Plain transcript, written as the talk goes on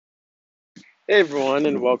Hey everyone,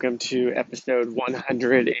 and welcome to episode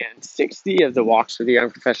 160 of the Walks with the Young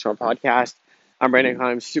Professional podcast. I'm Brandon.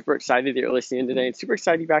 I'm super excited that you're listening today, and super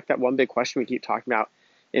excited back that one big question we keep talking about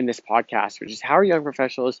in this podcast, which is how are young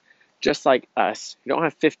professionals just like us, who don't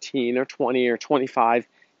have 15 or 20 or 25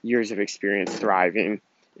 years of experience thriving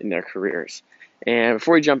in their careers. And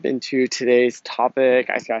before we jump into today's topic,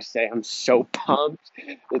 I just gotta say I'm so pumped.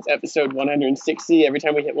 It's episode 160. Every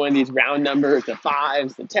time we hit one of these round numbers, the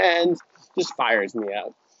fives, the tens, just fires me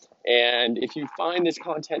up. And if you find this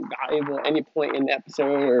content valuable at any point in the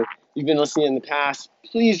episode or you've been listening in the past,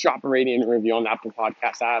 please drop a rating and review on the Apple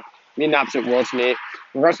Podcast app. It means an absolute world to me.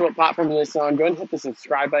 Regardless of what platform you listen on, go ahead and hit the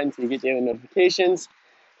subscribe button so you get daily notifications.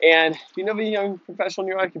 And if you know a young professional in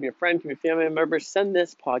your life, it could be a friend, it could be a family member, send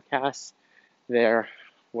this podcast their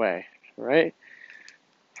way, right?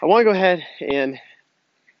 I want to go ahead and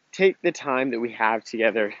take the time that we have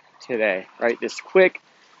together today, right? This quick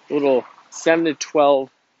little 7 to 12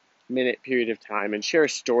 minute period of time and share a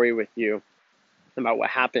story with you about what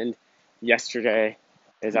happened yesterday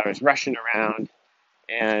as I was rushing around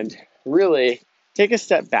and really take a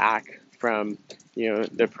step back from,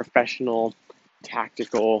 the professional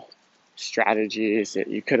tactical strategies that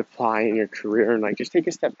you could apply in your career and just take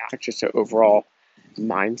a step back just to overall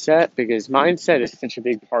mindset, because mindset is such a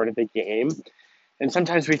big part of the game. And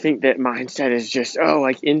sometimes we think that mindset is just,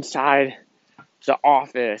 inside the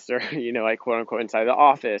office or, quote unquote inside the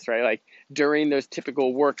office, right? Like during those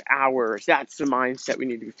typical work hours, that's the mindset we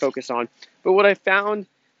need to be focused on. But what I found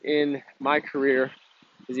in my career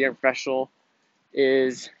as a young professional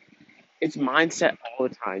is it's mindset all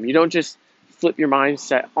the time. You don't just flip your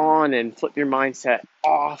mindset on and flip your mindset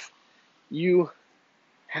off. You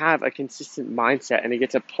have a consistent mindset and it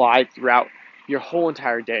gets applied throughout your whole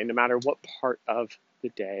entire day, no matter what part of the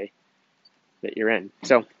day that you're in.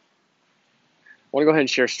 So I want to go ahead and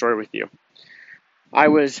share a story with you. I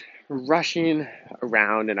was rushing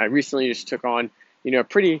around and I recently just took on, a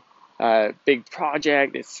pretty big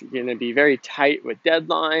project. It's going to be very tight with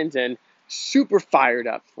deadlines and super fired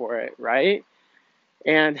up for it, right?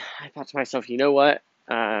 And I thought to myself, you know what?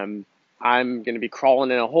 I'm going to be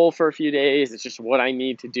crawling in a hole for a few days. It's just what I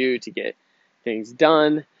need to do to get things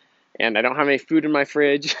done. And I don't have any food in my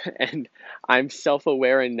fridge. And I'm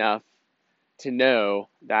self-aware enough to know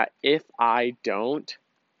that if I don't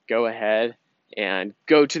go ahead and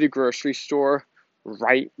go to the grocery store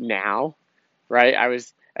right now, right? I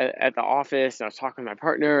was at the office and I was talking to my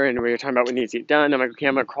partner and we were talking about what needs to get done. I'm like, okay,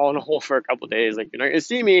 I'm going to crawl in a hole for a couple of days. Like, you're not going to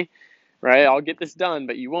see me, right? I'll get this done,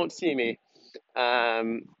 but you won't see me.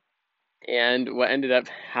 And what ended up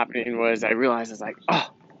happening was I realized I was like, I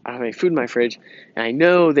don't have any food in my fridge. And I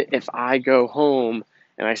know that if I go home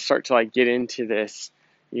and I start to get into this,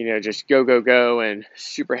 just go and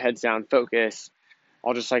super heads down focus,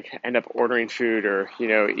 I'll just end up ordering food or,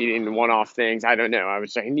 eating one-off things. I don't know. I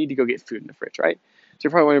was like, I need to go get food in the fridge, right? So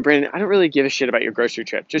you're probably wondering, Brandon, I don't really give a shit about your grocery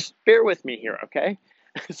trip. Just bear with me here, okay?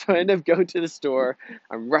 So I end up going to the store.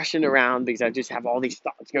 I'm rushing around because I just have all these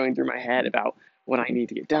thoughts going through my head about what I need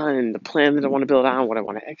to get done and the plan that I want to build out, what I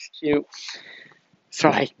want to execute. So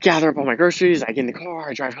I gather up all my groceries, I get in the car,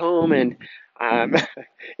 I drive home, and, I'm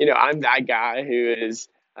that guy who is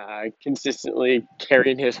consistently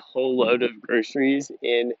carrying his whole load of groceries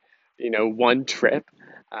in, one trip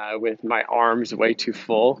with my arms way too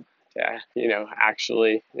full to,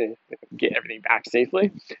 actually get everything back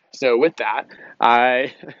safely. So with that,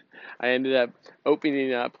 I ended up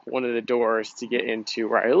opening up one of the doors to get into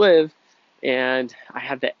where I live, and I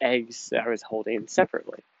had the eggs that I was holding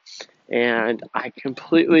separately. And I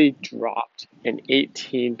completely dropped an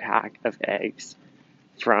 18-pack of eggs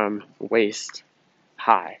from waist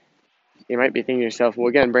high. You might be thinking to yourself, well,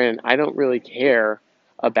 again, Brandon, I don't really care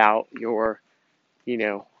about your,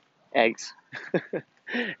 eggs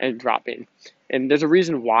and dropping. And there's a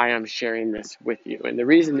reason why I'm sharing this with you. And the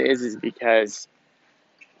reason is because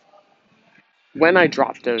when I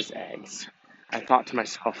dropped those eggs, I thought to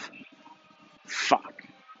myself, fuck.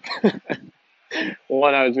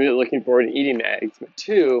 One, I was really looking forward to eating the eggs, but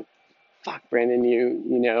two, fuck, Brandon,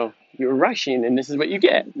 you're rushing and this is what you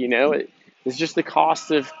get, it's just the cost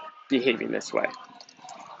of behaving this way.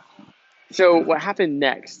 So what happened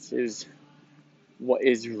next is what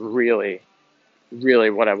is really, really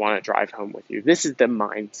what I want to drive home with you. This is the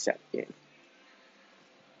mindset game.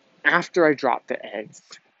 After I dropped the eggs,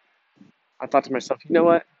 I thought to myself, you know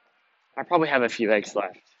what? I probably have a few eggs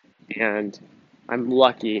left, and I'm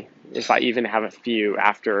lucky if I even have a few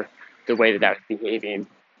after the way that I was behaving.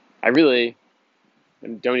 I really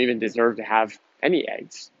don't even deserve to have any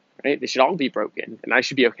eggs, right? They should all be broken, and I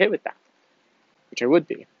should be okay with that, which I would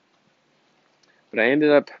be. But I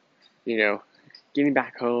ended up, getting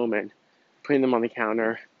back home and putting them on the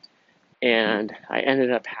counter, and I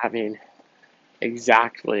ended up having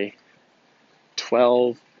exactly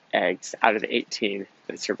 12 eggs out of the 18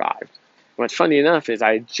 that survived. What's funny enough is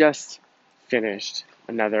I just finished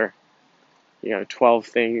another 12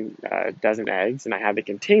 dozen eggs, and I had the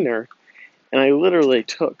container, and I literally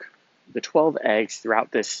took the 12 eggs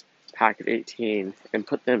throughout this pack of 18 and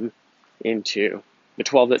put them into the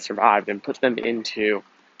 12 that survived and put them into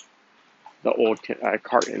the old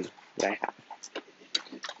carton that I had.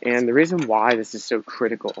 And the reason why this is so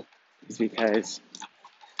critical is because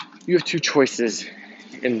you have two choices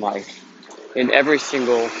in life. In every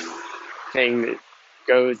single thing that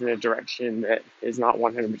goes in a direction that is not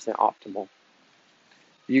 100% optimal,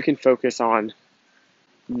 you can focus on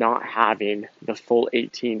not having the full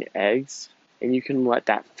 18 eggs, and you can let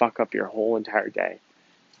that fuck up your whole entire day.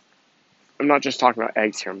 I'm not just talking about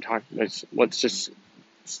eggs here. Let's just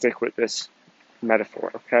stick with this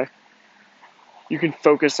metaphor, okay? You can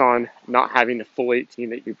focus on not having the full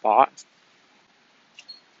 18 that you bought,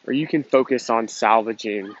 or you can focus on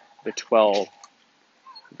salvaging the 12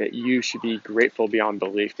 that you should be grateful beyond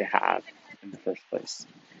belief to have in the first place.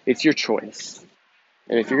 It's your choice.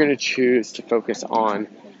 And if you're going to choose to focus on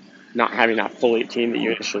not having that full 18 that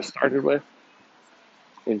you initially started with,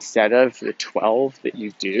 instead of the 12 that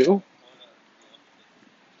you do,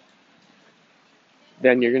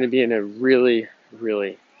 then you're going to be in a really,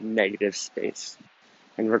 really negative space.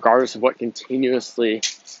 And regardless of what continuously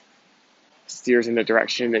steers in the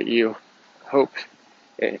direction that you hope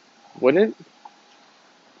it wouldn't,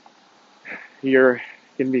 you're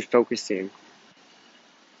going to be focusing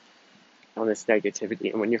on this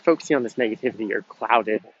negativity. And when you're focusing on this negativity, you're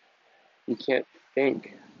clouded. You can't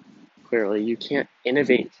think clearly. You can't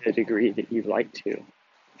innovate to the degree that you'd like to.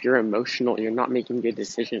 If you're emotional, you're not making good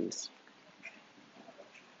decisions.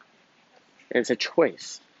 And it's a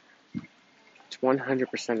choice. It's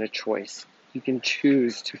 100% a choice. You can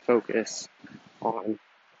choose to focus on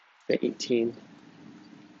the 18,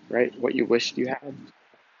 right? What you wished you had.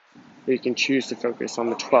 Or you can choose to focus on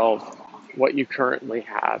the 12, what you currently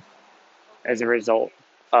have as a result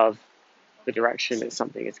of the direction that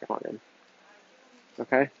something has gone in.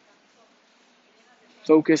 Okay?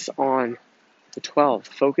 Focus on the 12.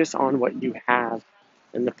 Focus on what you have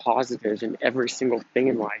and the positives in every single thing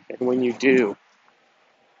in life. And when you do,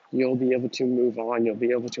 you'll be able to move on. You'll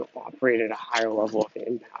be able to operate at a higher level of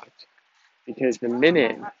impact. Because the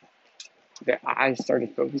minute that I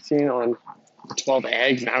started focusing on the 12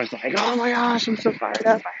 eggs, and I was like, oh my gosh, I'm so fired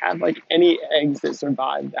up. I had like any eggs that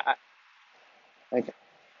survived that. Like,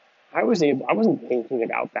 I wasn't thinking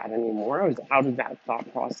about that anymore. I was out of that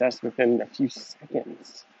thought process within a few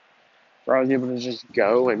seconds, where I was able to just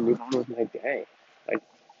go and move on with my day, like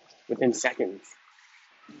within seconds,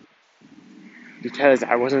 because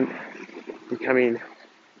I wasn't becoming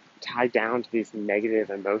tied down to these negative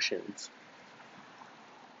emotions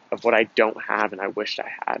of what I don't have and I wished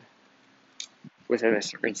I had within a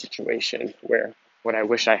certain situation where what I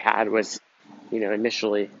wish I had was,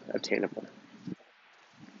 initially obtainable.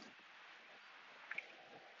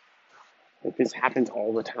 Like, this happens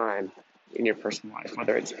all the time in your personal life,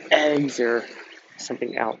 whether it's eggs or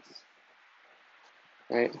something else,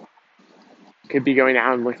 right? You could be going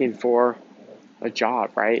out and looking for a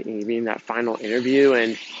job, right? And you be in that final interview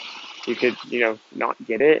and you could, not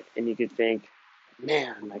get it, and you could think,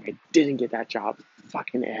 man, like, I didn't get that job,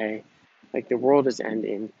 fucking A, like the world is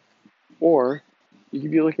ending. Or you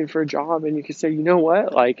could be looking for a job and you could say, you know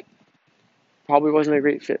what, like, probably wasn't a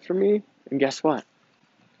great fit for me, and guess what?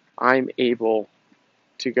 I'm able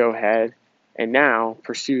to go ahead and now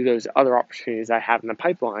pursue those other opportunities I have in the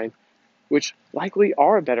pipeline, which likely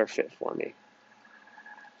are a better fit for me.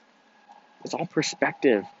 It's all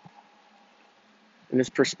perspective. And this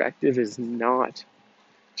perspective is not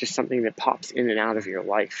just something that pops in and out of your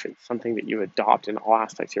life. It's something that you adopt in all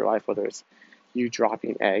aspects of your life, whether it's you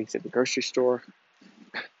dropping eggs at the grocery store,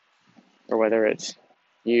 or whether it's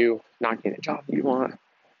you not getting a job that you want,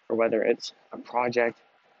 or whether it's a project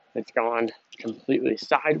that's gone completely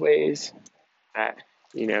sideways that,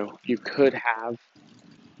 you could have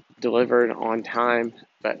delivered on time,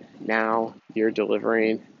 but now you're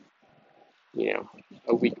delivering,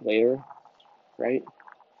 a week later, right?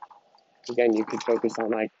 Again, you could focus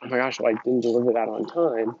on like, oh my gosh, well, I didn't deliver that on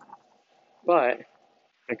time, but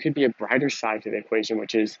there could be a brighter side to the equation,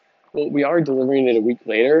 which is, well, we are delivering it a week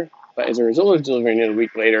later, but as a result of delivering it a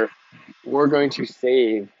week later, we're going to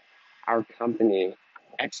save our company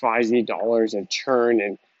XYZ dollars of churn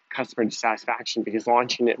and customer dissatisfaction, because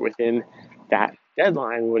launching it within that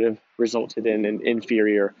deadline would have resulted in an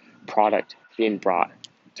inferior product being brought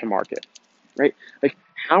to market. right? Like,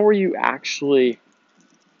 how are you actually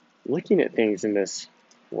looking at things in this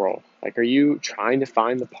world? Like, are you trying to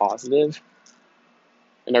find the positive,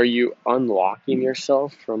 and are you unlocking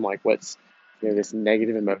yourself from like what's this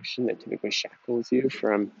negative emotion that typically shackles you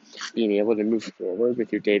from being able to move forward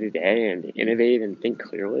with your day to day and innovate and think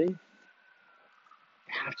clearly?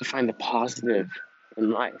 You have to find the positive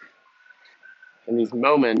in life. And these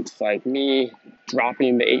moments, like me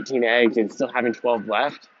dropping the 18 eggs and still having 12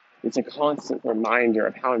 left, it's a constant reminder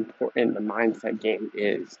of how important the mindset game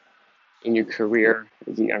is in your career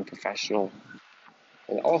as a young professional,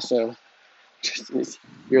 and also just is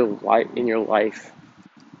your life in your life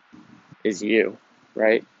is you,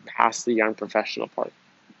 right? Past the young professional part,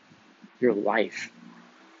 your life.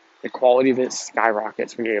 The quality of it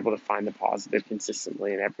skyrockets when you're able to find the positive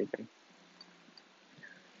consistently in everything.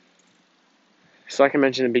 So, like I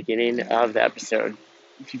mentioned in the beginning of the episode,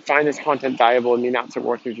 if you find this content valuable and the amounts are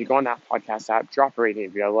worth it, if you go on that podcast app, drop a rating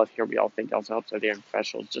review. I love hearing what y'all think. It also helps other young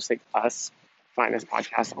professionals just like us find this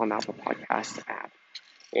podcast on the Apple Podcast app.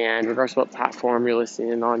 And regardless of what platform you're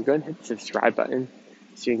listening on, go ahead and hit the subscribe button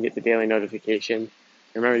so you can get the daily notification.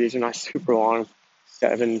 Remember, these are not super long,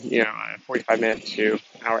 45 minute to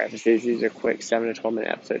hour episodes. These are quick 7 to 12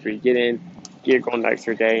 minute episodes where you get in, get your golden nuggets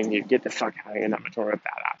for a day, and you get the fuck out of here, not much more of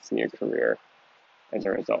badass in your career as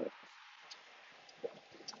a result.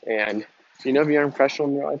 And if you know of a young professional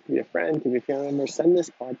in your life, could be a friend, could be a family member, send this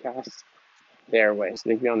podcast their way so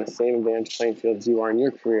they can be on the same advantage playing field as you are in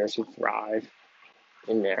your career to thrive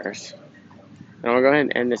in theirs. And I'll go ahead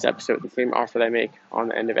and end this episode with the same offer that I make on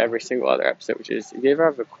the end of every single other episode, which is if you ever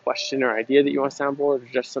have a question or idea that you want to soundboard or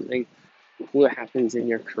just something cool that happens in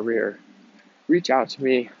your career, reach out to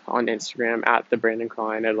me on Instagram at the Brandon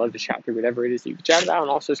Klein. I'd love to chat through whatever it is that you can chat about and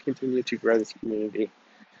also just continue to grow this community,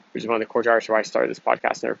 which is one of the core drivers why I started this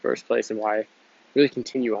podcast in the first place and why I really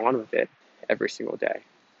continue on with it every single day.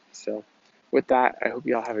 So with that, I hope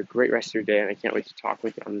you all have a great rest of your day, and I can't wait to talk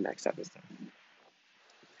with you on the next episode.